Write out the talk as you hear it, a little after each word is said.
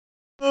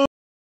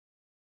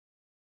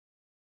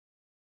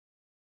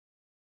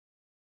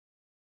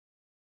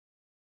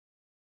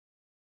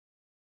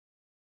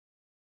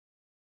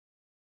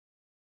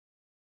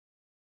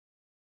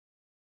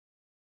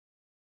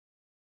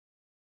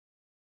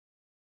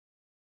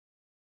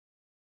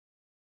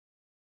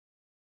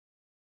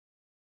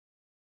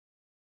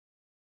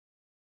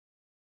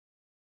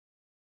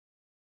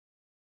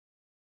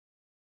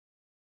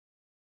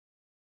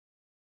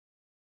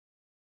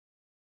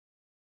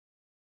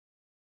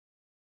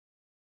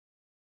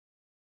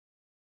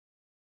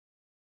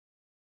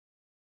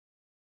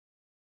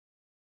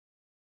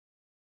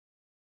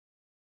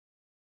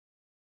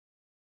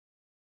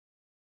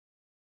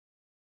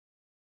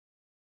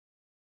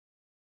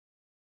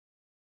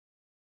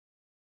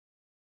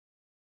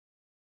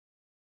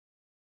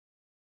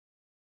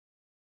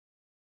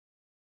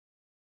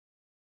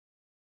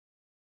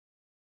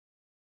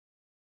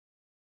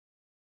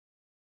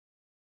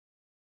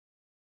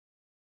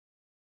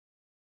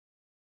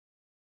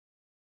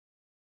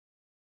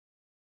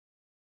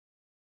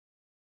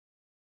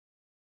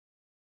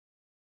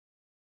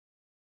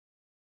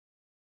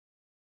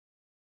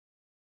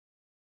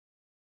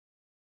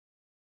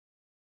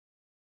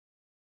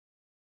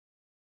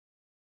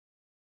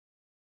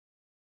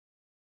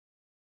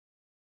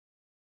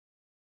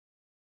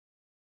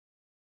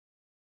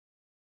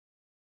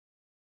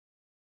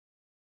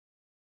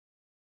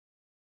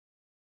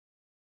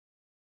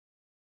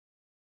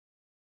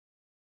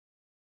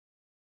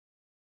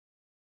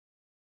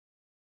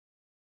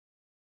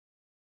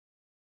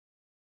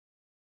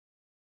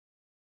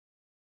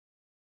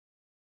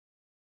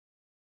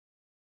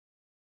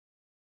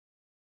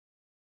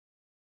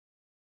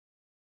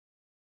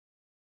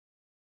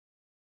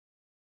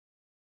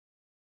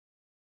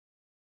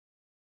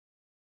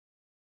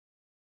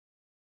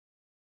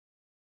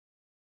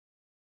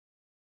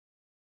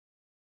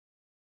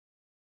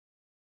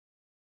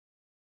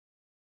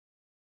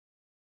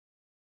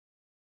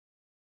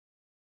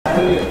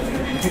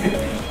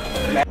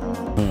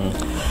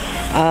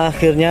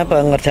akhirnya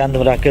pengerjaan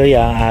Ragil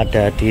yang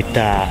ada di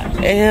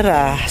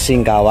daerah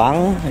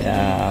Singkawang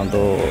ya,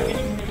 untuk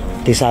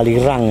Desa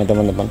Lirang ya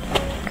teman-teman,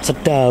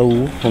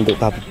 Sedau untuk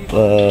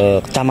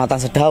kecamatan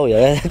Sedau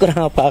ya,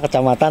 kurang apa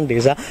kecamatan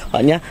desa,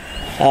 pokoknya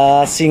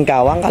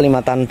Singkawang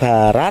Kalimantan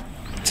Barat,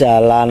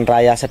 Jalan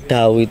Raya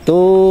Sedau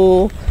itu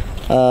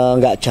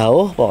nggak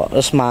jauh,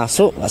 terus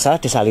masuk nggak salah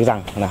Desa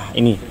Lirang. Nah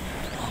ini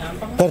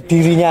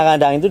berdirinya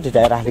kandang itu di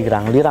daerah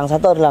Lirang, Lirang 1,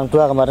 Lirang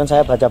 2 kemarin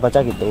saya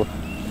baca-baca gitu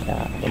ya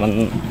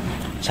teman,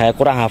 saya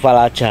kurang hafal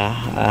aja.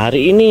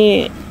 Hari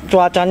ini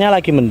cuacanya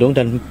lagi mendung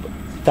dan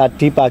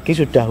tadi pagi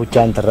sudah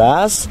hujan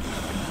deras,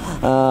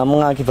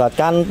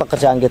 mengakibatkan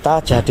pekerjaan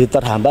kita jadi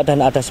terhambat dan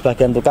ada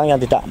sebagian tukang yang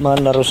tidak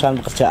meneruskan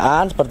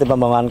pekerjaan seperti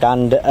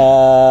pembangunan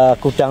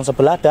gudang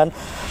sebelah dan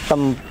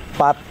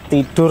tempat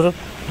tidur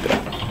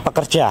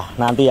pekerja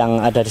nanti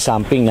yang ada di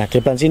samping. Nah di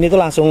depan sini itu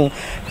langsung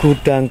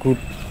gudang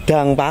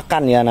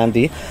pakan ya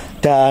nanti,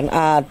 dan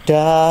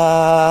ada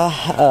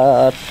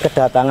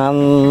kedatangan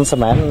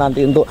semen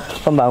nanti untuk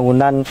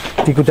pembangunan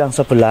di gudang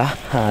sebelah.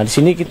 Nah di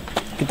sini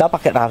kita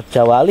pakai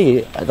Raja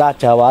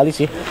Wali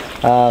sih,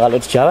 kalau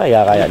di Jawa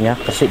ya kayaknya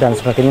Gresik dan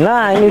sebagainya.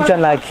 Nah ini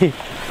hujan lagi,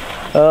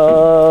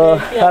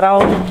 karena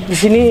di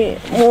sini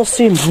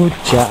musim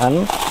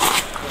hujan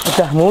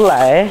sudah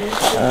mulai,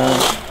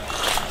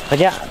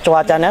 banyak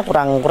cuacanya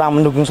kurang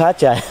mendukung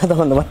saja ya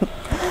teman-teman.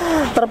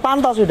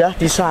 Terpantau sudah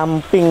di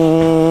samping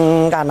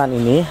kanan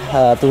ini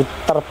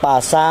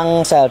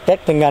terpasang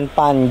seldek dengan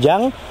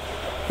panjang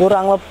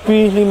kurang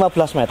lebih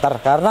 15 meter,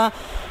 karena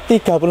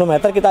 30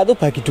 meter kita itu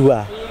bagi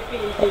dua,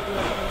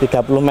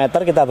 30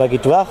 meter kita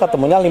bagi dua,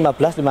 ketemunya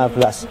 15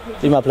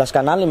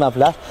 kanan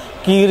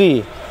 15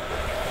 kiri.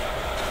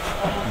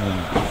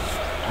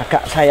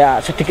 Agak saya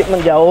sedikit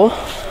menjauh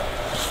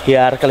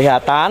biar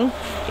kelihatan.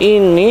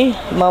 Ini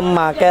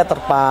memakai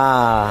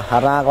terpal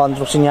karena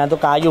konstruksinya itu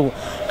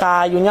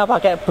kayunya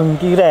pakai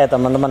Bengkirai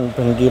teman-teman.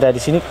 Bengkirai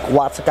di sini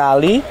kuat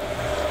sekali,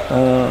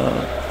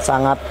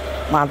 sangat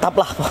mantap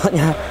lah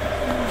pokoknya.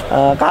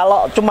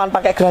 Kalau cuman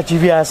pakai gergaji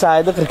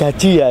biasa itu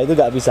gergaji ya itu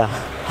nggak bisa,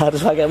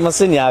 harus pakai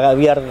mesin ya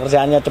biar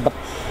kerjaannya cepet.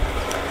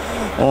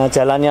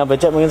 Jalannya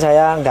becek mungkin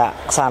saya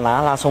nggak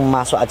kesana, langsung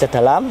masuk aja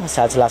dalam.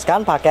 Saya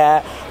jelaskan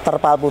pakai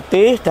terpal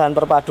putih dan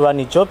perpaduan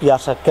hijau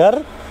biar seger.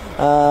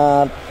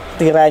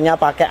 Tirainya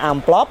pakai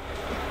amplop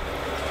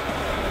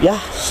ya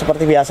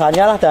seperti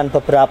biasanya lah, dan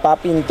beberapa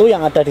pintu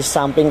yang ada di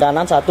samping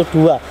kanan 1,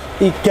 2,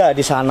 3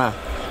 di sana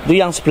itu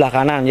yang sebelah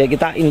kanan ya,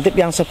 kita intip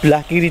yang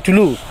sebelah kiri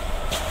dulu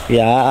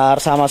biar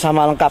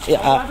sama-sama lengkap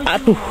ya.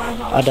 Aduh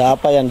ada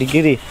apa yang di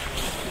kiri.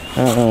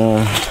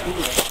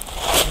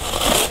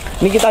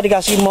 Ini kita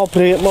dikasih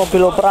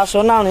mobil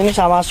operasional ini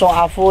sama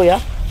Soavo ya,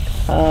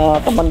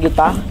 teman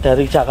kita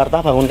dari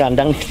Jakarta, Bangun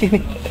Kandang di sini.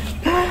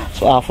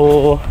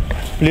 Soavo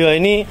beliau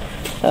ini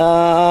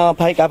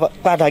baik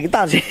pada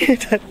kita sih.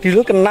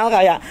 Dulu kenal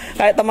kayak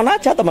teman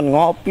aja, teman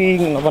ngopi,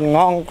 teman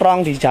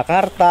ngongkrong di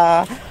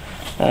Jakarta.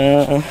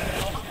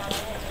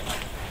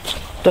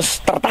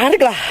 Terus tertarik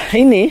lah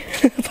ini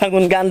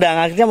Bangun Kandang,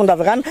 akhirnya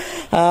mendapatkan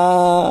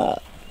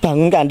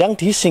Bangun Kandang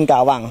di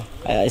Singkawang.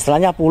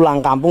 Istilahnya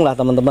pulang kampung lah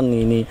teman-teman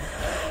ini.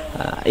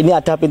 Ini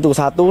ada pintu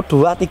 1, 2,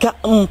 3,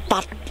 4,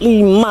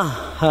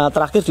 5.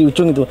 Terakhir di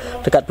ujung itu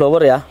dekat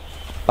blower ya,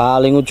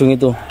 paling ujung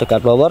itu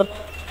dekat blower.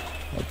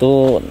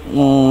 Itu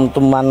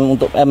teman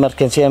untuk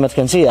emergensi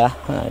ya.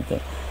 Nah, itu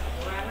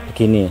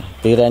begini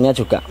tirainya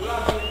juga,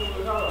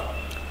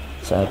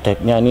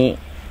 seldeknya ini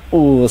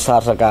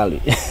besar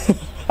sekali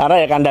karena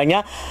ya kandangnya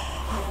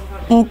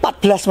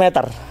 14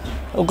 meter,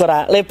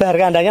 ukuran lebar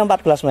kandangnya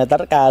 14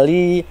 meter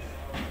kali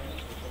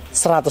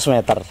 100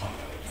 meter.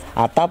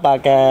 Atau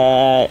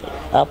pakai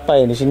apa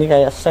ya di sini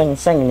kayak seng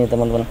ini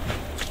teman-teman,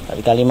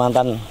 dari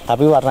Kalimantan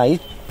tapi warna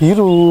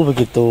biru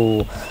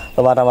begitu,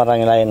 warna-warna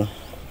yang lain.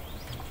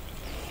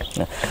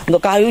 Nah,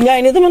 untuk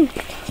kayunya ini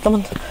teman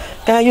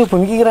kayu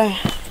Bengkirai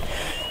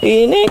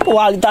ini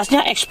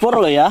kualitasnya ekspor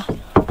loh ya,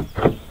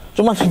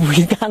 cuman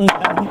dibikin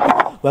kandang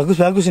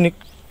bagus ini,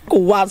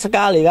 kuat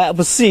sekali kayak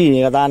besi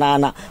kata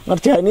anak-anak.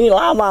 Ngerjain ini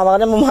lama,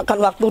 makanya memakan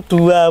waktu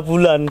 2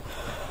 bulan.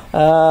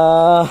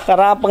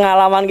 Karena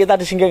pengalaman kita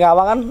di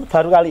Singkawang kan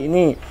baru kali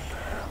ini,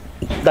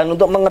 dan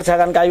untuk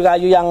mengerjakan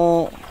kayu-kayu yang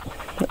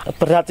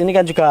berat ini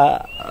kan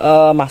juga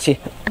masih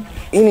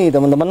ini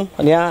teman-teman,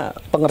 ini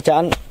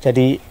pengerjaan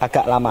jadi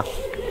agak lama.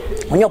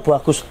 Ini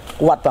bagus,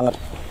 kuat banget,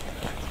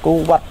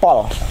 kuat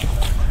pol.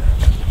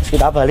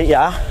 Kita balik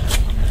ya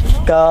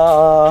ke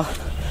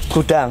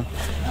gudang.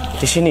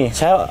 Di sini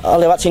saya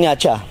lewat sini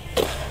aja.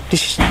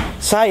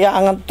 Saya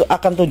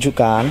akan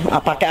tunjukkan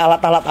pakai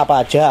alat-alat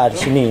apa aja di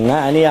sini.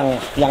 Nah ini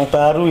yang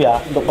baru ya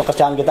untuk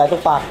pekerjaan kita itu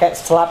pakai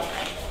selat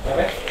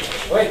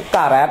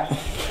karet.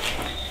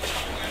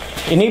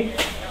 Ini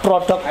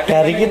produk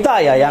dari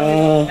kita ya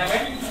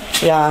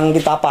yang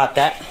kita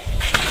pakai.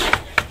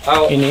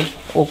 Ini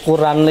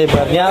ukuran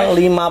lebarnya 50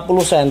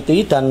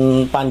 cm dan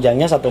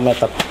panjangnya 1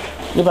 meter.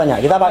 Ini banyak.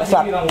 Kita pakai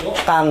selat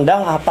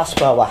kandang atas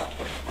bawah.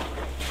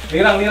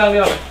 Lirang.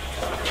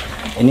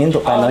 Ini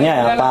untuk panelnya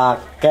ya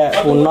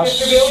pakai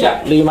Unos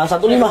 515.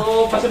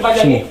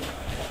 Sini.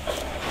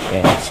 Oke,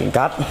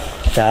 singkat.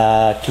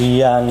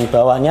 Bagian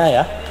bawahnya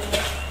ya,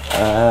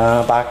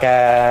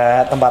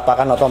 pakai tempat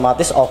pakan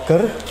otomatis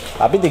auger,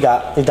 tapi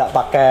tidak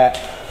pakai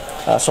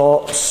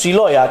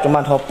silo ya,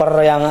 cuman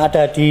hopper yang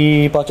ada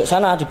di pojok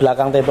sana di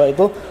belakang tembok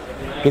itu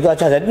gitu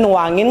aja. Jadi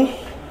nuangin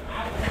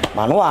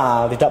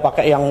manual, tidak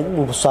pakai yang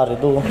besar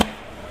itu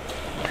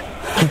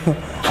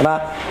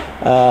karena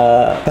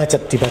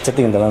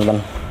dibajetin teman-teman.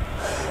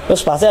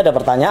 Terus pasti ada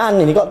pertanyaan,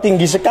 ini kok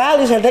tinggi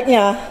sekali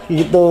sedeknya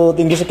gitu,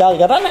 tinggi sekali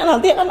karena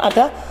nanti akan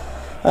ada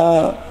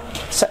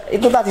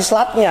itu tadi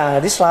slatnya.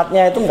 Jadi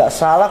slatnya itu nggak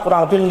salah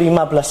kurang lebih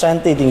 15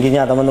 cm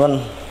tingginya teman-teman,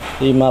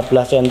 15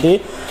 cm.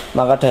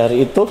 Maka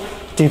dari itu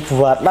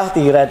dibuatlah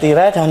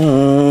tirai-tirai dan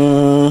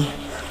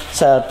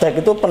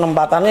sedek itu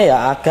penempatannya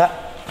ya agak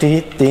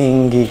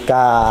ditinggikan.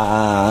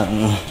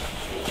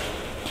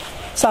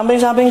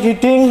 Samping-samping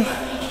dinding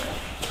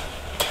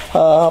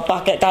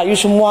pakai kayu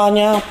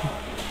semuanya.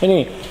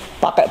 Ini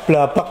pakai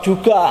blabak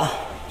juga.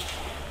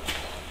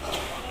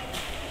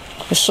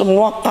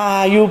 Semua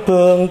kayu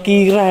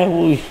Bengkirai,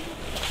 wih,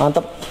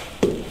 mantep.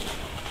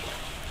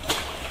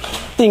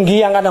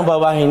 Tinggi yang kandang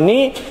bawah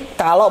ini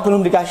kalau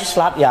belum dikasih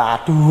slat ya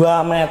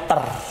 2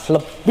 meter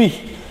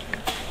lebih,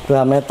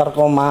 2,1 meter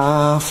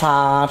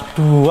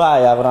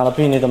ya kurang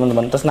lebih ini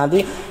teman-teman. Terus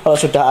nanti kalau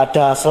sudah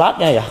ada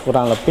slatnya ya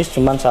kurang lebih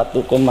cuma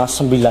 1,9.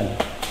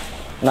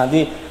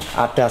 Nanti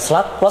ada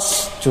slat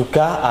plus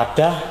juga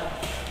ada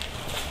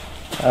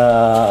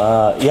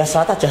ya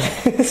slat aja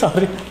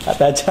sorry,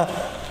 ada aja.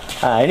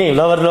 Nah ini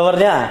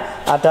blower-blowernya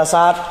ada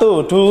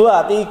 1, 2,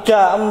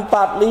 3,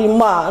 4,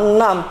 5,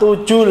 6,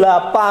 7,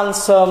 8,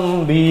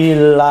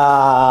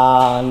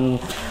 9.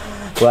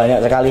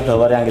 Banyak sekali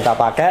blower yang kita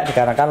pakai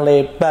dikarenakan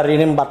lebar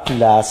ini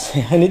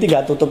 14. Ini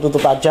tinggal tutup-tutup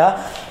aja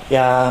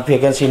ya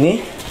bagian sini,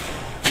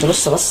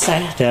 terus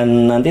selesai.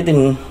 Dan nanti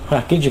tim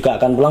Ragil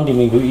juga akan pulang di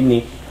minggu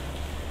ini.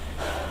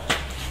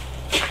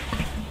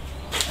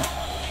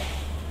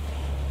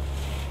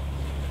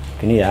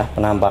 Ini ya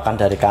penampakan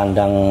dari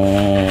kandang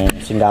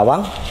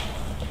Singkawang.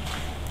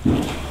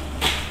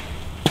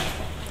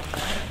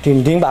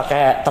 Dinding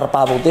pakai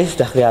terpal putih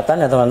sudah kelihatan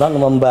ya teman-teman,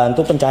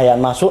 membantu pencahayaan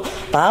masuk.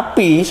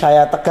 Tapi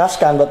saya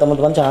tegaskan buat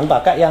teman-teman jangan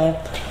pakai yang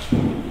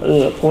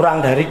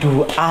kurang dari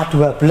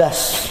A12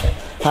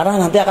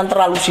 karena nanti akan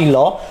terlalu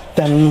silo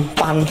dan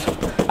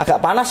agak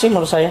panas sih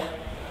menurut saya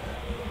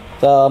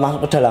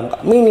masuk ke dalam.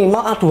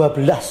 Minimal A12.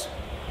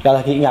 Sekali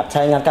lagi ingat,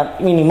 saya ingatkan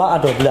minimal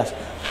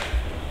A12.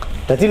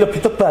 Jadi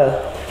lebih tebal,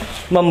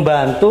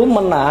 membantu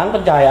menahan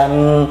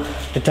pencahayaan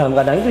di dalam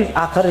kandang itu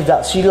agar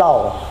tidak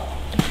silau.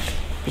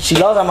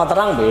 Silau sama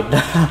terang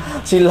beda.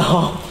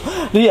 Silau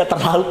dia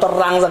terlalu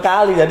terang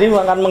sekali, jadi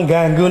akan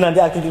mengganggu nanti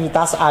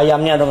aktivitas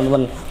ayamnya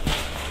teman-teman.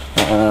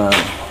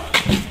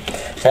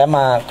 Saya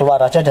mah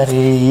keluar aja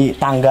dari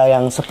tangga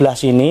yang sebelah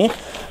sini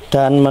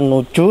dan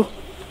menuju.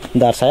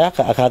 Bentar, saya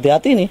agak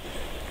hati-hati nih.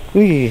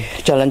 Wih,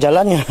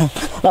 jalan-jalannya.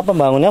 Nah,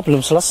 pembangunnya belum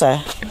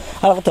selesai.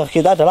 Kalau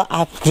kita adalah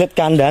upgrade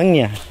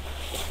kandangnya,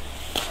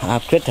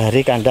 upgrade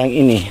dari kandang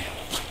ini.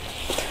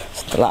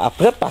 Setelah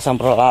upgrade, pasang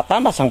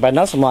peralatan, pasang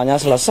panel, semuanya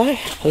selesai.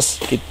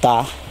 Terus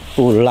kita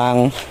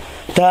pulang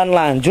dan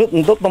lanjut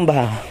untuk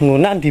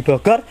pembangunan di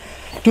Bogor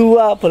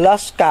 12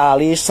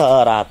 kali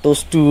 120.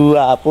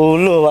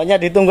 Pokoknya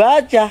ditunggu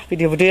aja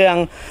video-video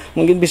yang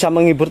mungkin bisa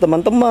menghibur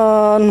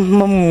teman-teman,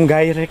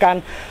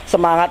 menggairahkan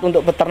semangat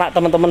untuk peternak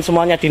teman-teman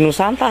semuanya di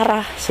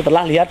Nusantara.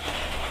 Setelah lihat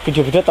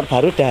video-video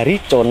terbaru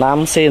dari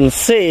Conam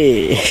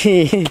Sensei.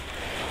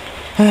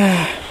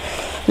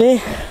 Nih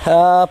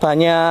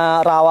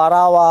banyak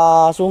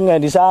rawa-rawa, sungai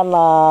di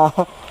sana,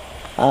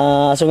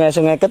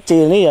 sungai-sungai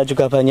kecil nih ya,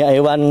 juga banyak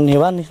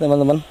hewan-hewan nih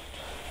teman-teman.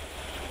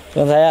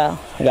 Dan saya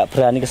nggak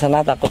berani ke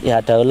sana, takut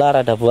ya ada ular,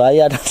 ada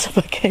buaya dan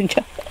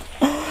sebagainya.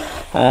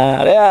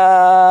 Ya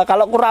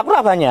kalau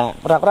kura-kura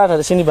banyak, kura-kura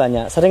dari sini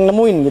banyak, sering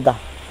nemuin kita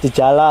di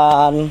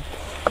jalan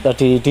atau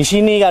di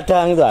sini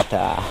kadang itu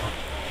ada.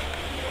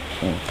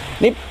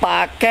 Ini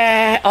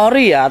pakai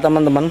ori ya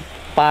teman-teman,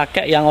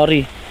 pakai yang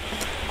ori.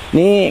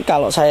 Ini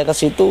kalau saya ke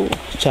situ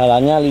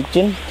jalannya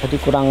licin, jadi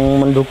kurang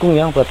mendukung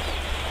ya buat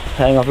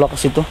saya nge-vlog ke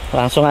situ.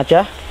 Langsung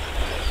aja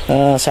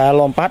saya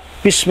lompat.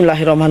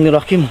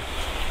 Bismillahirrahmanirrahim.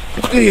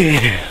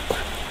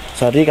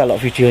 Sorry kalau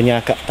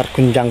videonya agak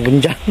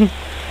tergunjang-gunjang.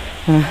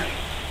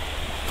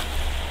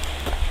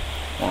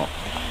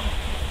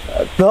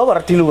 Blower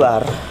di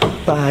luar,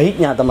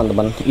 baiknya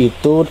teman-teman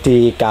itu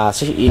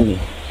dikasih ini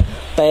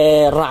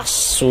teras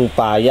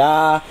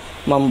supaya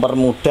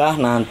mempermudah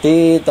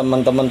nanti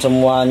teman-teman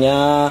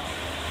semuanya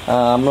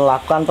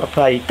melakukan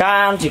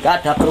perbaikan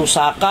jika ada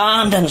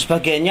kerusakan dan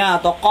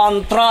sebagainya atau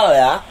kontrol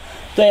ya.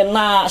 Itu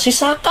enak,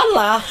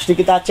 sisakanlah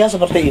sedikit aja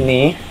seperti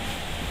ini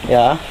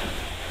ya.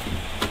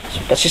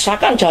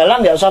 Sisakan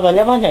jalan, nggak usah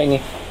banyak-banyak ini.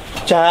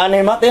 Jangan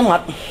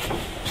hemat-hemat.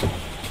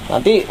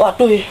 Nanti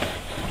waduh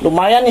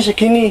lumayan nih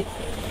segini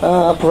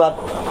buat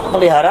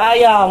pelihara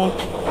ayam.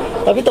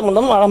 Tapi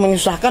teman-teman malah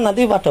menyusahkan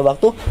nanti pada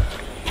waktu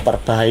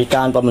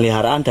perbaikan,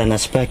 pemeliharaan dan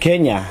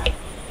sebagainya.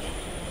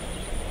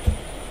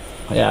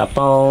 Ya,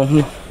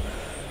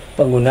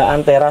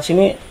 penggunaan teras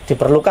ini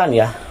diperlukan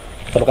ya.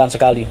 Perlukan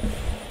sekali.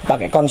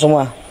 Pakai kon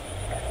semua.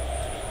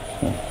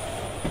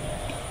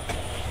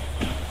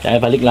 Saya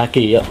balik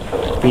lagi, yuk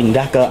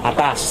pindah ke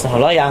atas.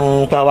 Kalau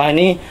yang bawah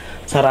ini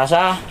saya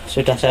rasa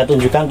sudah saya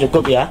tunjukkan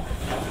cukup ya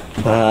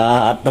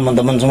buat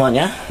teman-teman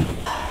semuanya.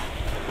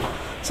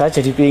 Saya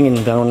jadi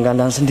pingin bangun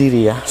kandang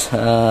sendiri ya,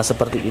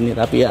 seperti ini,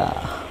 tapi ya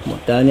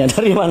modalnya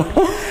dari mana?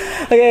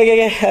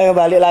 Oke,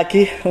 balik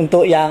lagi.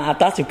 Untuk yang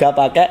atas juga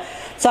pakai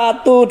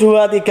 1,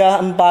 2,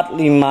 3, 4,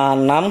 5,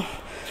 6,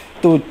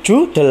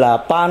 7,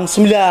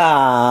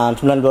 8,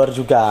 9 bor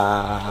juga.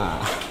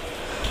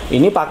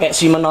 Ini pakai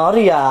simen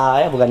ori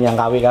ya, bukan yang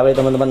KW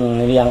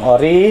teman-teman. Ini yang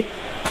ori.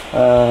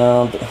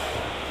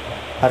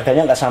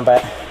 Harganya nggak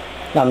sampai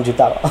 6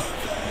 juta kok.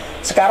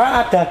 Sekarang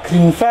ada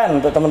green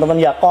van untuk teman-teman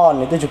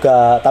Yakon, itu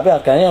juga, tapi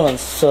harganya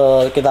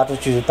sekitar 7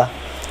 juta.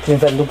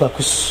 Green van itu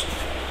bagus.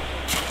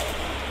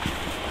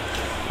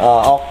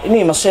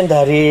 Ini mesin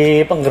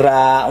dari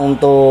penggerak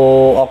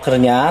untuk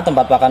ogernya,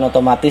 tempat pakan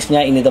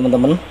otomatisnya ini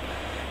teman-teman.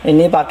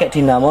 Ini pakai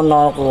dinamo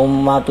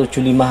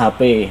 0,75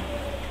 HP.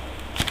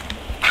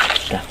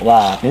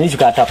 Wah, ini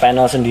juga ada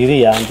panel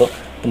sendiri ya untuk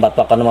tempat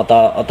pakan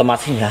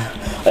otomatisnya.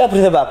 Ya,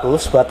 berita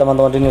bagus buat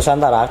teman-teman di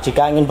Nusantara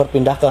jika ingin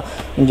berpindah ke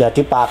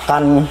menjadi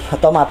pakan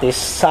otomatis.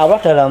 Insya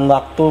dalam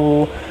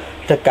waktu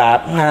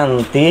dekat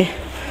nanti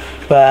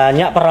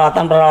banyak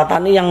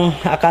peralatan-peralatan yang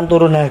akan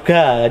turun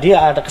harga. Jadi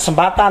ada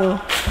kesempatan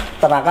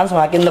peternakan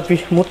semakin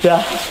lebih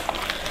mudah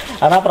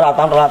karena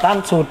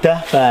peralatan-peralatan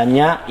sudah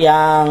banyak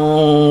yang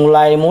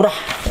mulai murah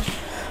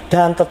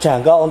dan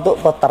terjangkau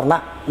untuk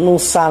peternak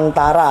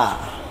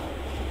Nusantara.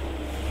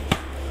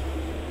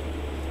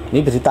 Ini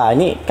berita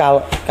ini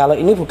kalau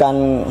ini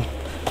bukan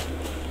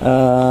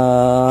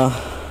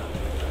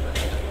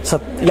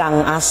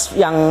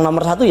yang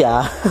nomor 1 ya.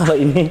 Kalau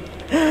ini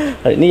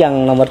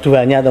yang nomor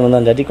 2-nya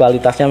teman-teman. Jadi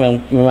kualitasnya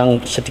memang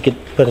sedikit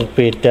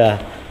berbeda.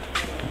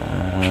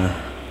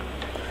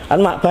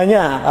 Kan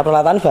banyak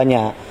peralatan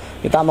banyak.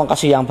 Kita mau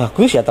kasih yang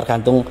bagus ya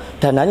tergantung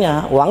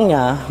dananya,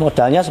 uangnya,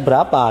 modalnya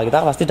seberapa, kita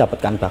pasti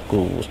dapatkan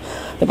bagus.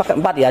 Ini pakai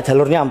 4 ya,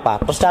 jalurnya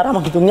 4. Terus cara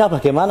menghitungnya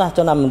bagaimana?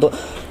 Cuma untuk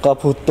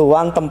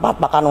kebutuhan tempat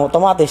pakan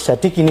otomatis.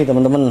 Jadi gini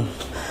teman-teman,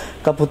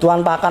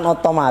 kebutuhan pakan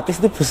otomatis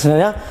itu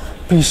biasanya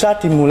bisa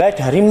dimulai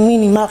dari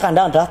minimal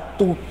kandang adalah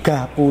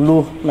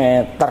 30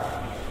 meter.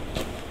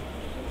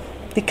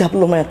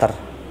 30 meter.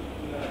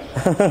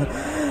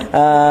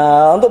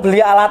 Untuk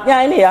beli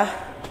alatnya ini ya,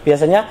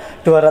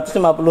 biasanya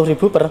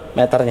 250.000 per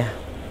meternya.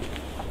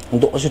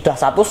 Untuk sudah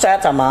satu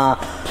set sama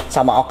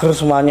auger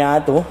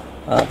semuanya itu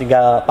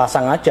tinggal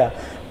pasang aja.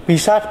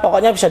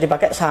 Pokoknya bisa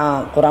dipakai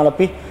kurang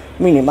lebih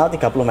minimal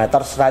 30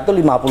 meter. Setelah itu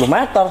 50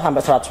 meter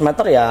sampai 100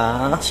 meter ya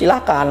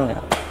silakan.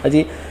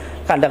 Jadi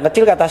kandang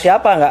kecil kata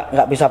siapa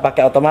nggak bisa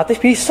pakai otomatis,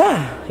 bisa.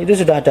 Itu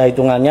sudah ada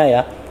hitungannya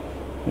ya.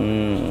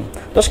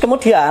 Terus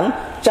kemudian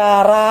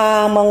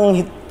cara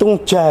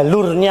menghitung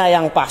jalurnya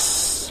yang pas.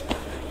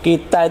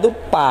 Kita itu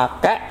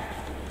pakai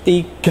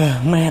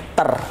 3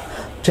 meter.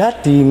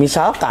 Jadi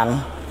misalkan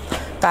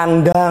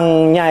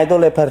kandangnya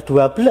itu lebar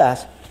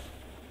 12,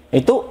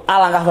 itu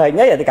alangkah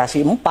baiknya ya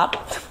dikasih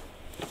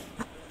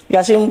 4.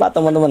 Dikasih 4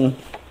 teman-teman.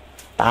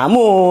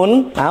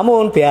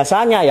 Namun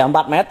biasanya ya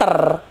 4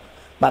 meter.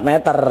 4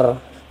 meter.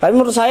 Tapi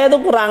menurut saya itu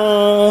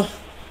kurang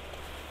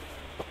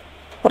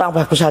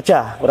bagus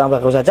saja. Kurang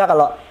bagus saja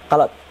kalau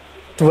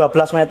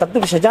 12 meter itu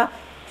biasanya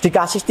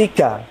dikasih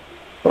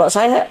 3. Kalau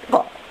saya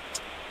kok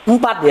 4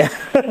 ya.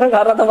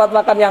 Karena tempat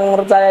makan yang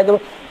menurut saya itu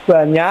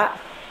banyak,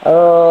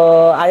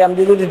 ayam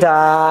itu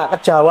tidak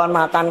kejauhan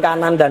makan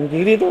kanan dan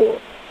kiri, itu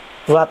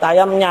buat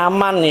ayam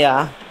nyaman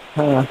ya.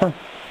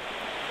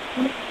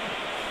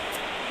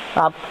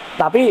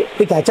 Tapi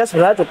 3 aja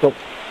sebenarnya cukup.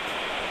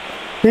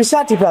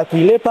 Bisa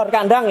dibagi lebar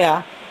kandang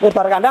ya.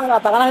 Lebar kandang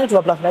katakanlah ini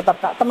 12 meter.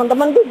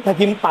 Teman-teman tuh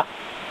bagi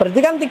 4. Berarti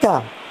kan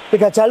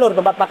 3 jalur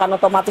tempat makan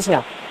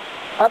otomatisnya.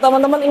 Kalau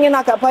teman-teman ingin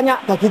agak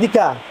banyak bagi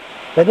 3.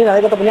 Jadi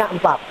nanti ketemunya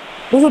 4.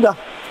 Itu sudah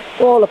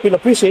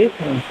lebih-lebih sih.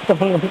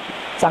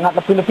 Sangat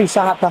lebih-lebih,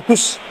 sangat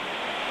bagus.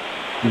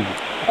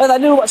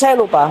 Tadi saya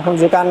lupa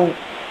menunjukkan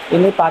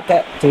ini pakai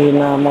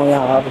dinamo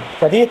yang ori.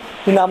 Jadi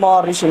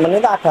dinamo ori simen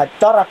itu ada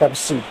cor, ada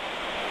besi.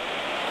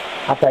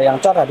 Ada yang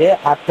cor,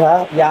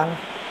 ada yang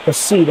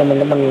besi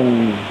teman-teman.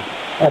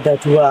 Ada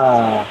 2.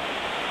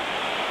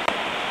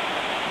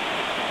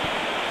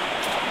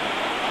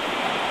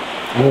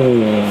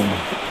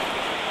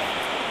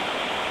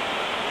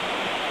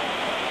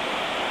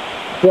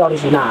 Ini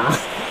original.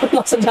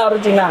 Maksudnya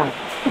original.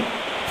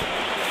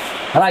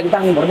 Karena kita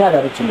impornya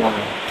dari original.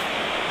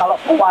 Kalau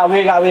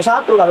KW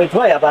 1, KW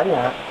 2 ya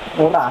banyak,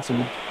 murah sih.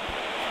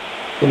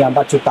 Tinggal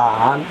 4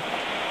 jutaan.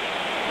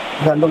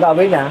 Gantung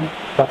KW-nya.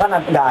 Bahkan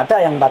nggak ada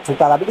yang 4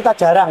 juta, tapi kita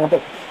jarang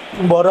untuk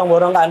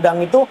borong-borong kandang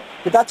itu,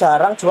 kita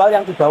jarang jual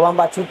yang di bawah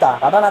 4 juta.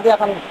 Karena nanti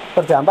akan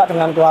berdampak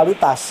dengan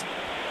kualitas.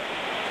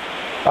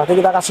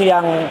 Waktu kita kasih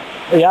yang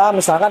ya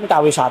misalkan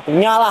KW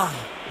 1-nya lah.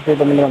 Itu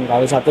teman-teman,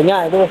 KW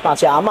 1-nya itu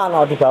masih aman,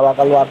 mau dibawa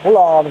ke luar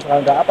pulau misalnya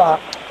enggak apa,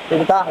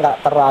 kita nggak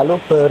terlalu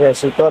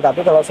beresiko.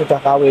 Tapi kalau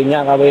sudah KW-nya,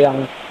 KW yang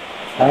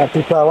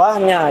di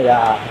bawahnya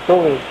ya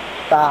itu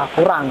kita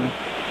kurang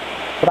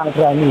kurang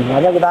berani,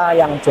 makanya kita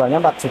yang jualnya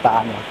 4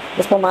 jutaan ya.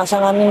 Terus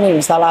pemasangan ini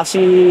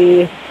instalasi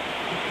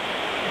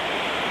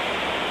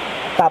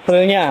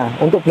kabelnya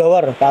untuk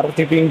blower taruh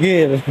di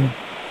pinggir.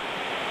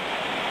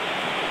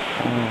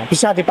 Nah,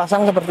 bisa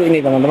dipasang seperti ini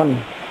teman-teman.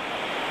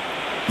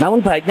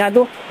 Namun baiknya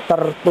itu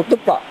tertutup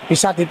kok,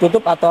 bisa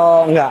ditutup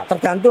atau enggak,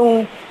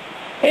 tergantung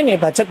ini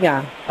budgetnya.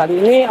 Kali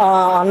ini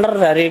owner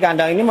dari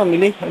kandang ini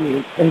memilih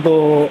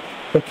untuk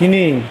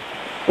begini.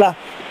 Lah,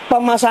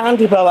 pemasangan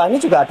di bawah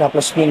ini juga ada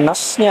plus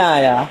minusnya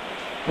ya.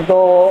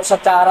 Untuk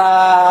secara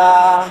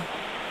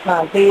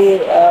nanti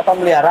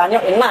pemeliharaannya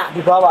enak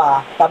di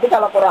bawah, tapi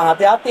kalau kurang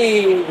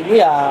hati-hati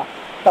ini ya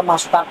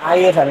kemasukan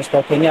air dan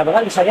sebagainya,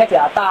 bahkan misalnya di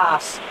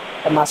atas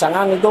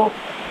pemasangan itu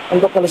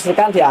untuk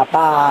kelistrikan di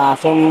atas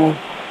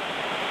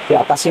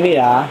ini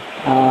ya,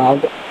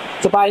 untuk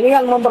supaya ini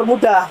kan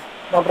mempermudah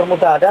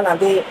dan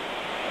nanti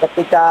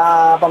ketika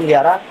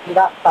pemeliharaan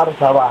kita taruh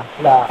bawah.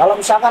 Nah, kalau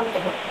misalkan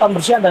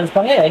pembersihan dan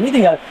sebagainya ya ini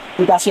tinggal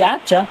dikasih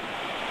aja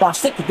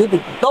plastik gitu,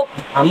 ditutup,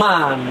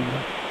 aman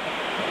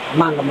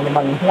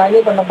teman-teman. Nah,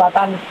 ini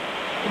penempatan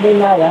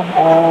ininya ya,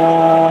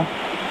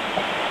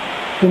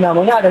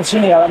 dinamonya ada di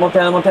sini ya,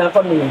 model-model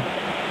kon ini.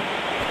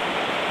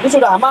 Ini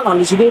sudah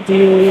aman di sini,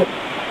 di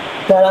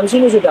dalam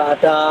sini sudah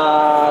ada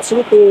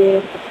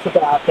sutik,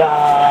 sudah ada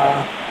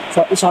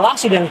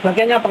isolasi dan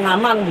sebagainya,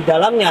 pengaman di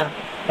dalamnya.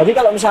 Jadi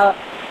kalau misal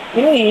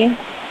ini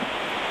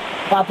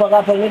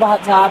kabel-kabel ini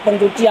saat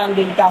pencucian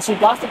dikasih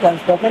plastik dan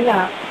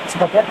sebagainya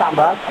sebagai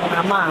tambah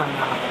pengaman,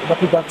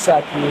 lebih bagus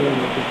lagi.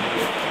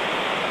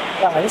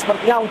 Nah, ini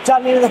sepertinya hujan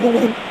ini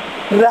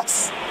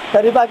deras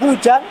dari pagi,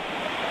 hujan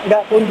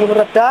nggak kunjung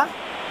reda.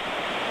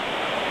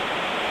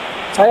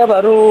 Saya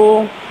baru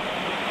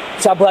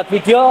bisa buat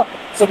video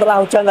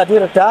setelah hujan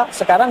tadi reda,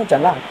 sekarang hujan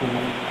lagi.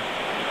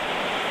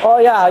 Oh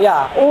ya,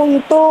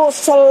 untuk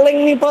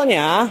seling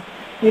nipelnya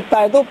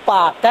kita itu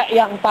pakai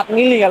yang 4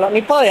 mili kalau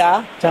nipel ya.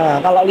 Nah,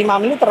 kalau 5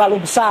 mili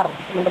terlalu besar,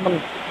 teman-teman.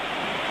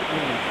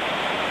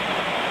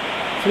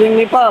 Seling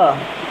nipel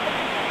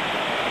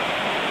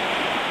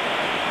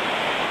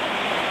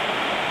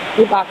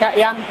ini pakai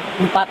yang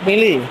 4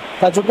 mili,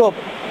 sudah cukup.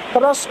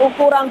 Terus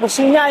ukuran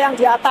besinya yang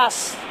di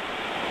atas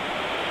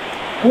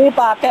ini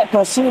pakai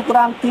besi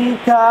ukuran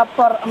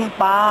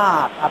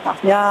 3/4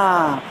 atasnya.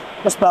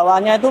 Terus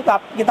bawahnya itu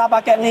kita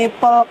pakai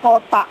nipel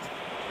kotak.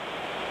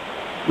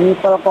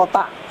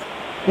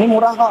 Ini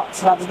murah kok,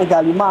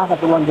 135,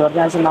 satu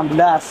lonjornya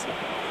 19.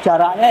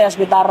 Jaraknya ya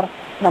sekitar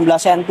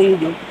 16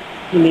 cm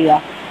ini ya.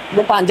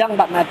 Ini panjang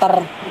 4 meter.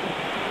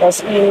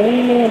 Terus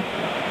ini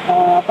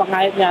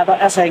pengaitnya atau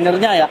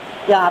hangernya ya,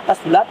 yang atas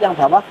bulat, yang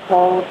bawah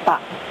kotak.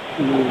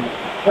 Ini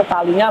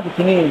talinya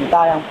begini,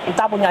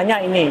 kita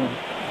punyanya ini.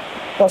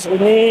 Terus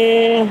ini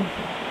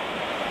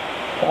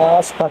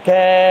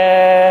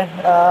sebagai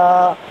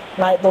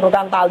naik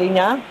turunkan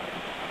talinya.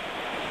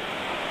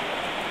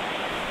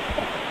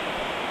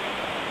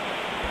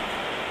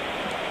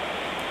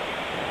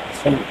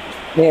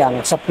 Ini yang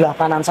sebelah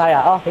kanan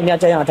saya. Oh, ini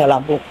aja yang ada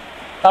lampu.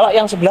 Kalau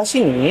yang sebelah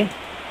sini,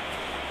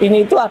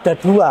 ini itu ada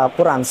 2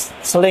 ukuran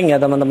seling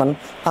ya teman-teman.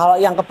 Kalau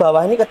yang ke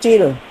bawah ini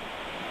kecil,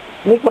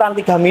 ini ukuran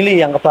 3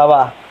 mili yang ke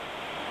bawah.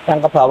 Yang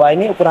ke bawah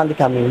ini ukuran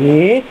 3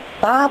 mili,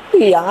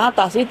 tapi yang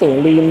atas itu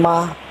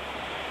 5.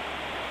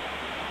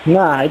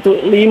 Nah, itu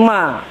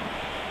 5.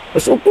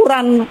 Terus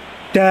ukuran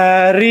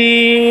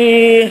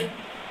dari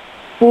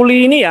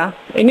puli ini ya,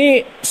 ini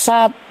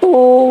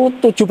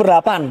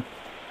 1/7/8.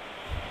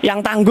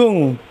 Yang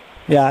tanggung.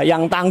 Ya,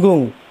 yang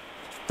tanggung.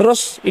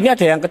 Terus ini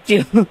ada yang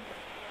kecil.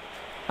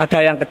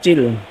 Ada yang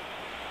kecil.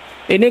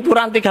 Ini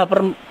ukuran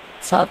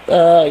 3/1,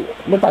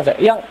 lupa saya.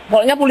 Yang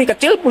pokoknya puli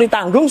kecil, puli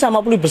tanggung sama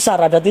puli besar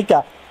ada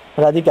 3.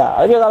 Ada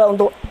 3. Jadi kalau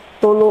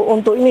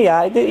untuk ini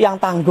ya, itu yang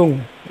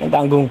tanggung,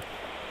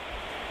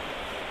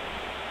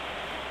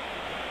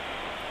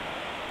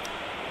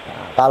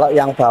 Nah, kalau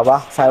yang bawah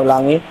saya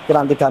ulangi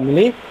ukuran 3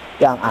 mili,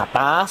 yang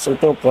atas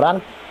itu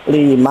ukuran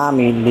 5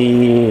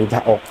 mili.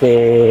 Udah oke.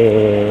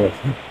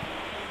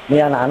 Ini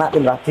anak-anak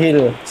tim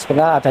Ragil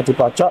sebenarnya ada di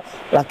pojok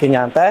lagi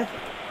nyantai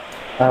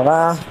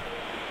karena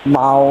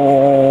mau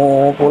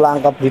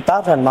pulang ke Blitar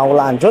dan mau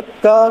lanjut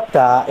ke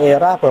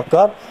daerah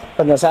Bogor,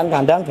 penyelesaian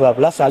kandang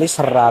 12 kali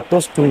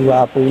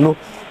 120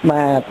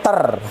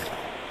 meter.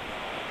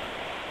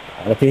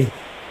 Lebih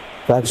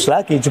bagus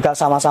lagi, juga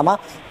sama-sama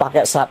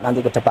pakai serat nanti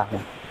ke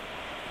depannya.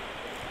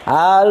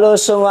 Halo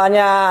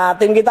semuanya,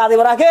 tim kita tim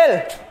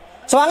Ragil,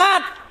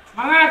 semangat!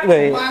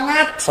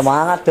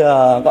 Semangat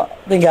dong. Kok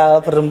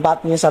tinggal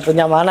berempat nih,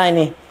 satunya mana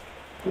ini?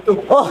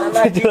 Oh,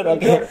 tidur.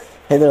 Oke.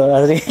 Itu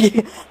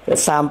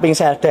samping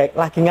saya dek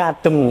lagi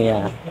ngadem nih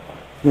ya.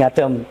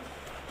 Ngadem.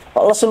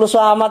 Kok lesu-lesu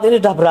amat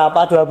ini udah berapa?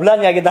 2 bulan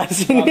ya kita di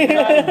sini.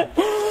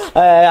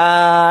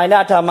 Ini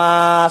ada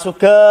Mas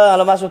Sugeng.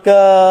 Halo Mas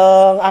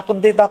Sugeng.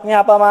 Akun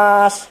TikToknya apa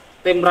Mas?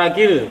 Tim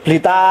Ragil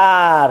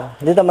Blitar.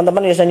 Jadi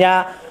teman-teman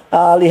biasanya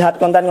lihat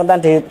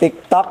konten-konten di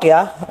TikTok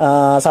ya.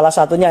 Salah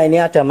satunya ini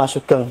ada Mas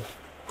Sugeng.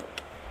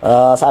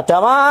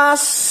 Ada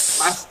Mas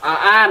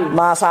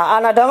Mas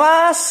Aan ada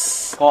Mas.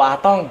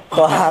 Koatong.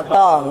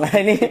 Nah,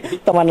 ini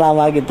teman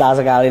lama kita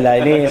sekali lah.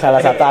 Ini salah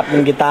satu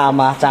admin kita,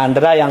 Mas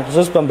Chandra, yang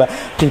khusus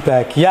di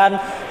bagian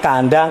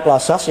kandang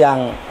klosos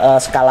yang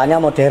skalanya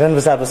modern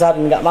besar-besar.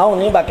 Nggak mau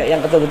nih pakai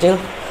yang kecil-kecil.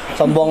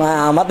 Sombong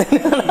amat.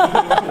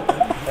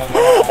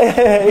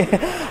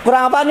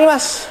 Kurang apa nih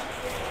Mas?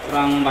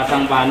 Kurang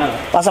pasang panel.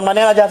 Pasang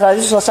panel aja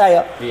tadi selesai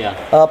ya. Iya.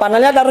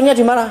 Panelnya taruhnya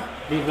di mana?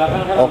 Di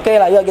belakang kan. Oke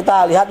lah, yuk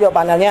kita lihat yuk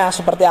panelnya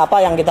seperti apa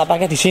yang kita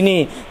pakai di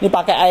sini. Ini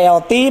pakai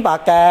IoT,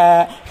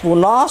 pakai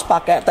Punos,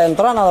 pakai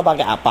Tentron atau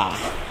pakai apa?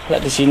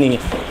 Lihat di sini.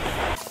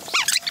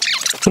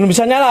 Belum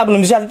bisa nyala,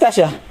 belum bisa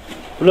dites ya?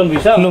 Belum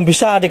bisa. Belum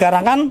bisa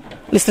dikarenakan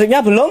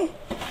listriknya belum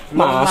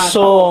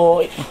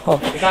masuk.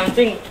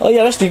 Dikancing. Oh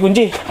iya wes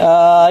dikunci.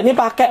 Ini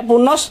pakai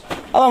Punos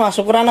apa Mas?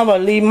 Ukuran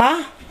apa?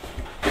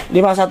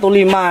 515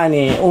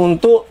 ini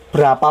untuk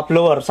berapa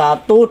blower?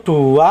 1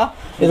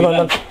 2 itu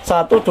teman-teman.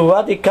 1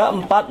 2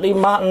 3 4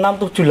 5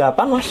 6 7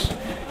 8 Mas.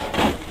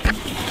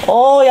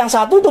 Oh, yang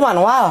satu itu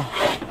manual.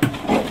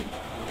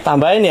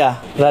 Tambahin ya,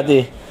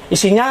 berarti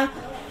isinya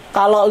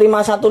kalau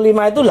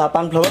 515 itu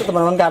 8 blower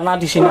teman-teman, karena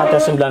di sini ada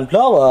 9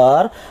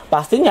 blower,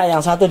 pastinya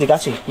yang satu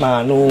dikasih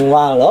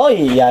manual. Oh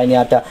iya, ini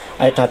ada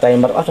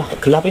timer. Aduh,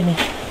 gelap ini.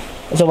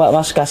 Coba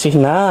Mas kasih.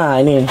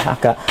 Nah, ini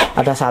agak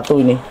ada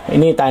satu ini.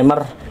 Ini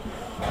timer.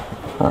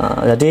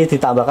 Nah, jadi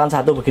ditambahkan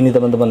satu begini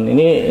teman-teman.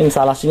 Ini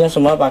instalasinya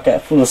semua pakai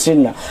full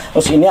scene. Nah,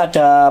 terus ini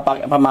ada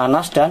pakai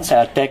pemanas dan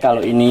sedek kalau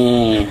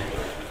ini.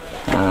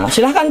 Nah,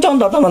 silahkan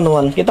contoh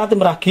teman-teman. Kita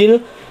tim Ragil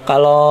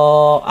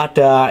kalau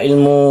ada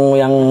ilmu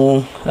yang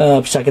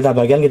bisa kita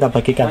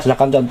bagikan.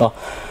 Silahkan contoh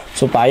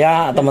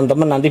supaya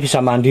teman-teman nanti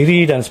bisa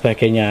mandiri dan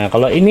sebagainya.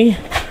 Kalau ini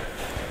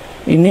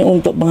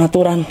untuk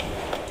pengaturan.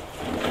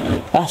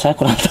 Saya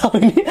kurang tahu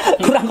ini,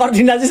 kurang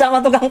koordinasi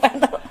sama tukang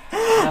panel.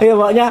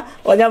 Ya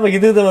pokoknya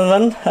begitu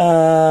teman-teman.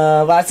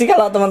 Pasti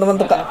kalau teman-teman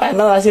tukang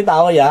panel pasti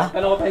tahu ya.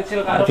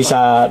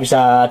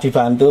 Bisa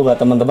dibantu buat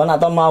teman-teman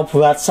atau mau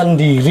buat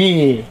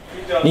sendiri.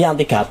 Ini yang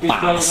 3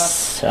 pas.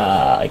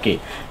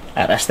 Oke.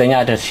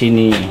 RST-nya ada di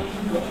sini.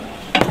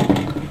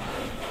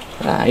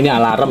 Nah, ini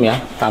alarm ya,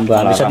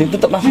 tambahan bisa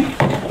ditutup Mas.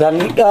 Dan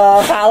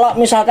kalau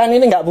misalkan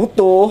ini nggak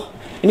butuh,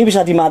 ini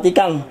bisa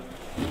dimatikan.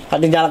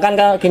 Kalau dinyalakan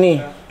kayak gini.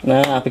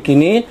 Nah,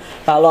 begini.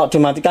 Kalau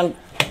dimatikan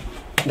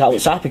nggak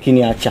usah,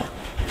 begini aja.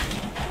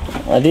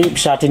 Jadi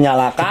bisa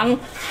dinyalakan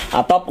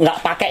atau nggak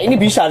pakai ini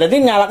bisa.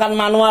 Jadi nyalakan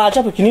manual aja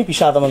begini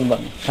bisa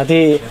teman-teman.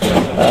 Jadi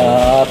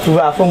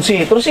 2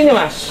 fungsi. Terus ini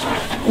Mas,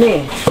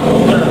 ini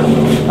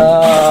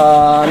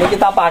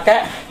kita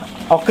pakai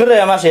auger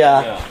ya Mas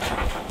ya.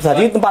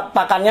 Jadi tempat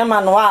pakannya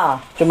manual,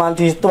 cuma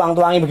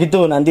dituang-tuangi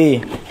begitu nanti.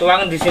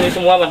 Tuang di sini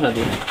semua Mas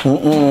nanti.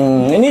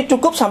 Ini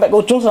cukup sampai ke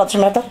ujung 100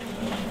 meter.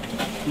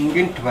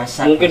 Mungkin 2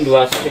 sak. Mungkin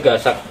 2 3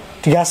 sak.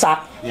 3 sak.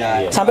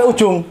 Ya. Sampai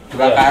ujung.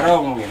 2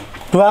 karung mungkin.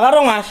 2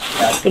 karung Mas.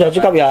 Ya, sudah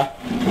cukup ya.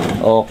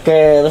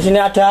 Oke, terus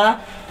ini ada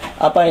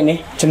apa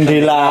ini?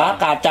 Jendela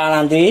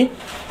kaca nanti.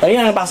 Tadi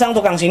yang pasang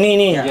tukang sini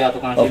ini. Ya,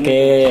 tukang sini.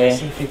 Oke.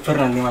 Fiber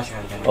nanti Mas.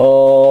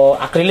 Oh,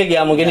 akrilik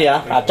ya mungkin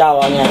ya. Kaca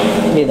awalnya.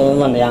 Ini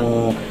teman-teman yang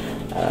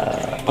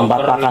tempat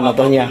pakan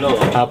motornya.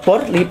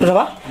 Dapur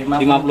berapa?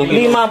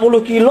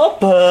 50 kilo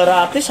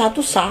berarti 1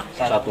 sak.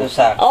 1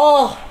 sak.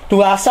 Oh,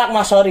 2 sak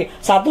Mas, sorry.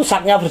 1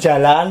 saknya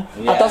berjalan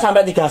atau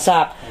sampai 3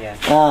 sak.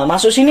 Nah,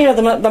 masuk sini ya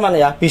teman-teman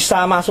ya.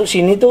 Bisa masuk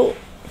sini tuh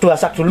 2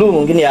 sak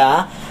dulu mungkin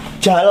ya.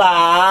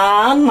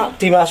 Jalan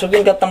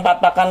dimasukin ke tempat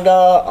pakan ke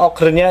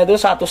ogernya itu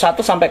satu-satu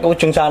sampai ke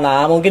ujung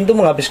sana. Mungkin tuh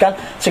menghabiskan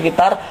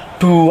sekitar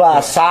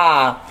 2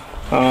 sak.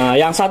 Nah,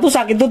 yang 1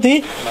 sak itu di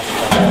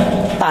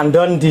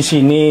tandon di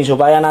sini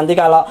supaya nanti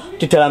kalau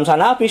di dalam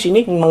sana habis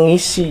ini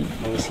mengisi.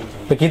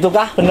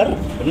 Begitukah? Bener?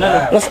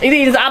 Bener. Terus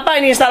ini apa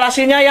ini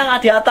instalasinya yang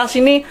di atas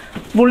ini?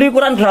 Muli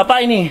ukuran berapa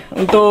ini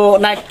untuk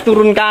naik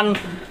turunkan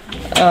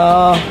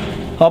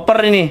hopper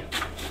ini?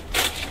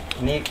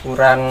 Ini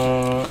kurang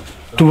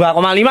 2,5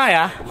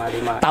 ya?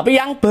 2,5. Tapi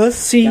yang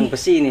besi. Yang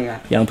besi ini kan?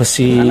 Yang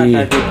besi. Kan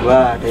ada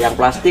 2, ada yang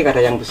plastik,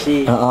 ada yang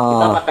besi.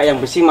 Kita pakai yang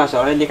besi Mas,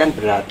 soalnya ini kan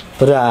berat.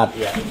 Berat.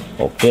 Ya.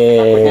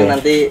 Oke. Takutnya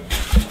nanti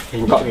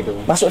bengkok gitu.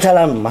 Masuk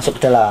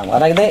ke dalam.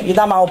 Karena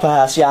kita mau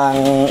bahas yang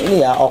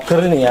ini ya,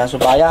 auger ini ya,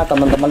 supaya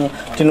teman-teman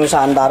di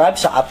Nusantara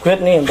bisa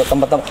upgrade nih untuk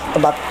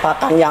tempat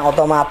pakan yang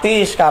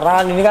otomatis,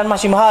 karena ini kan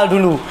masih mahal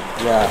dulu.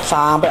 Ya.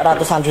 Sampai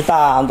ratusan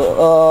juta. Untuk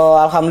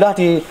alhamdulillah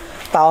di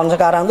tahun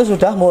sekarang itu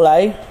sudah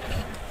mulai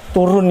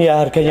turun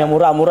ya, harganya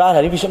murah-murah,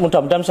 jadi bisa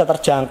mudah-mudahan bisa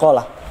terjangkau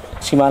lah.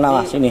 Gimana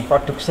Mas ini?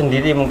 Produk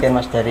sendiri mungkin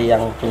Mas dari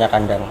yang punya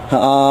kandang.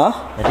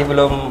 Jadi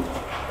belum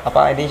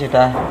ini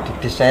sudah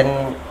didesain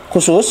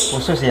khusus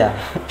ya.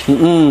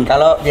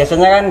 Kalau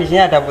biasanya kan di sini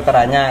ada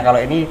putarannya, kalau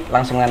ini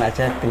langsungan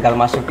aja, tinggal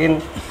masukin,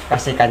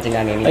 kasih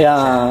kancingan ini. Ya,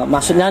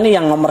 maksudnya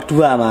nih yang nomor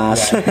 2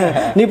 Mas.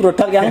 Ya. Ini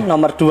produk yang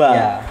nomor 2.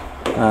 Ya.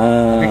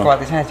 Tapi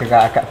kualitasnya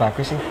juga agak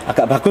bagus sih.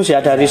 Agak bagus ya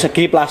dari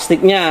segi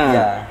plastiknya.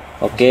 Ya.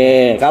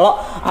 Oke, kalau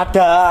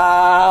ada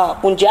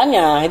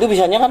kunciannya itu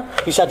biasanya kan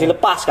bisa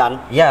dilepas kan?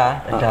 Iya,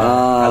 ada.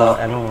 Kalau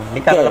ini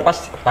kan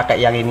lepas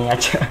pakai yang ini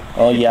aja.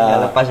 Oh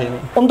iya. Lepas ini.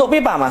 Untuk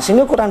pipa Mas,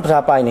 ini ukuran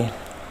berapa ini?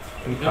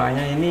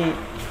 Pipanya ini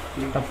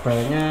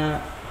tebalnya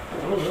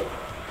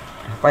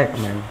apa ya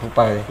kemarin?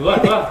 Lupa ya.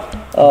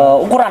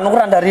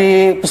 Ukuran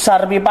dari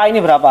besar pipa ini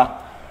berapa?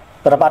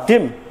 Berapa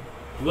dim?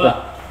 2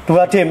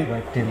 dim.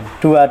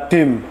 2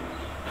 dim.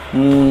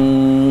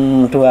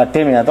 2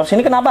 dim ya. Terus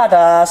ini kenapa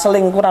ada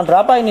seling ukuran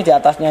berapa ini di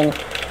atasnya ini?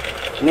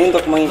 Ini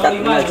untuk mengikat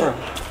ini aja.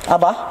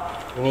 Apa?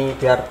 Ini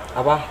biar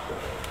apa?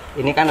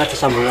 Ini kan ada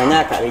sambungannya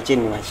agak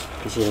licin Mas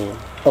di sini.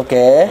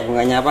 Oke.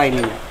 Sambungannya apa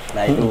ini?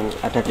 Nah itu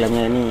ada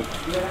gelamnya ini.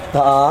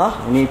 Heeh.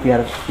 Ini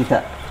biar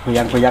tidak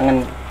goyang-goyangan.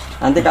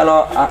 Nanti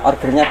kalau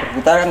ordernya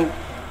berputar kan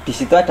di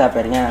situ ada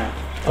pernya.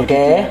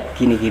 Oke.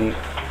 Gini-gini.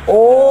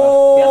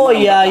 Oh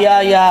iya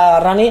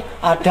karena nih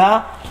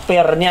ada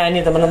pernya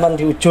ini teman-teman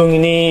di ujung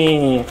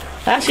ini.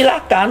 Nah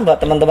silakan buat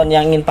teman-teman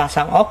yang ingin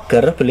pasang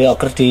auger, beli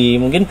auger di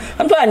mungkin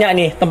kan banyak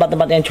nih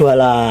tempat-tempat yang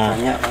jualan.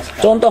 Banyak, Mas.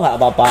 Contoh nggak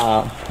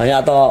apa-apa. Banyak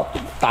atau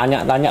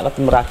tanya-tanya ke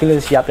tim Ragil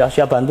siap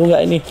bantu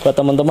nggak ini buat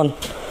teman-teman?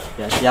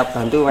 Ya siap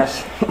bantu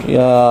Mas.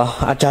 Ya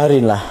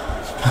ajarin lah.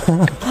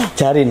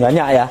 Ajarin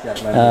banyak ya.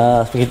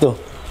 Begitu.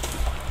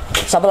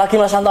 Satu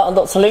lagi Mas Santo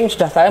untuk seling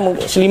sudah saya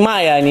mungkin 5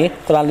 ya ini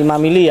kurang 5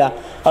 mili ya.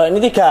 Kalau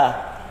ini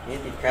 3. Ini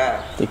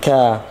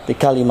 3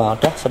 5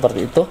 udah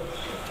seperti itu.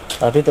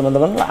 Tapi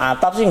teman-teman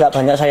atap sih nggak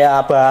banyak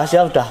saya bahas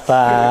ya, udah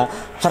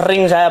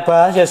sering saya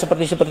bahas ya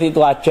seperti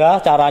itu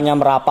aja. Caranya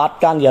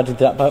merapatkan ya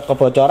tidak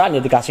kebocoran ya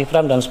dikasih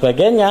frame dan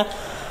sebagainya.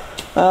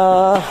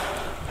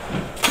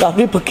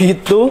 Tapi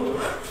begitu.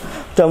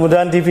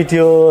 Mudah-mudahan di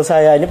video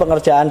saya ini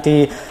pengerjaan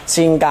di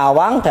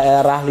Singkawang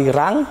daerah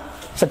Lirang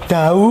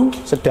Sedau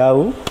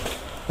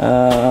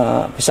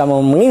bisa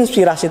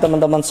menginspirasi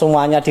teman-teman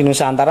semuanya di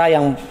Nusantara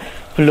yang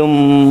belum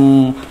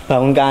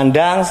bangun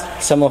kandang.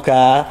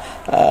 Semoga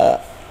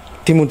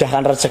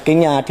dimudahkan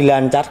rezekinya,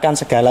 dilancarkan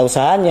segala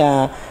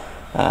usahanya,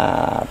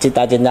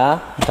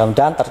 cita-cita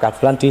mudah-mudahan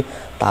terkabulkan di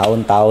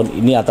tahun-tahun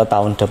ini atau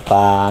tahun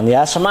depan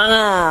ya.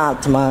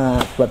 Semangat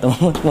buat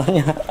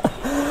teman-temannya.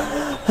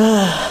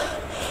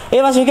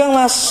 Mas Sugeng,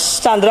 Mas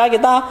Chandra,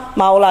 kita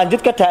mau lanjut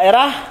ke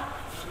daerah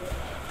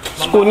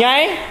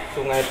Sungai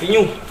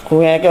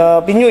ke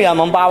Pinyu ya,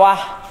 Mempawah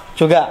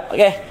juga.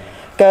 Oke,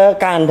 ke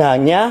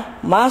kandangnya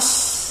Mas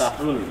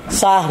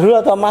Sahrul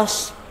atau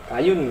Mas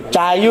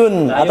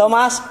Cayun atau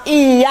Mas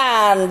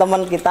Ian,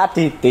 teman kita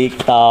di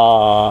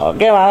TikTok.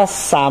 Oke Mas,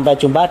 sampai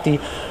jumpa di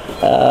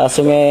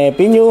Sungai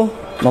Pinyu,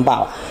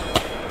 Mempawah.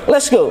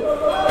 Let's go.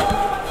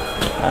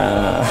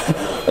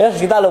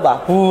 Kita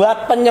lupa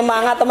buat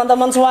penyemangat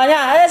teman-teman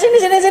semuanya. Ayo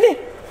sini.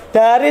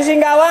 Dari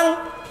Singkawang,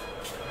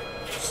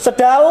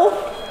 Sedau,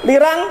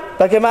 Lirang,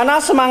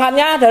 bagaimana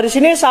semangatnya dari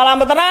sini? Salam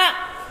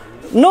peternak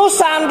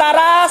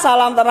Nusantara,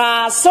 salam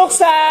peternak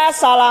sukses,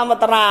 salam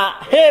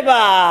peternak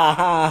hebat.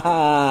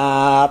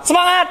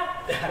 Semangat.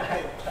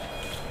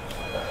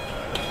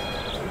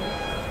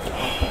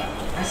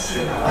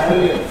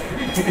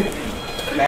 Asyik.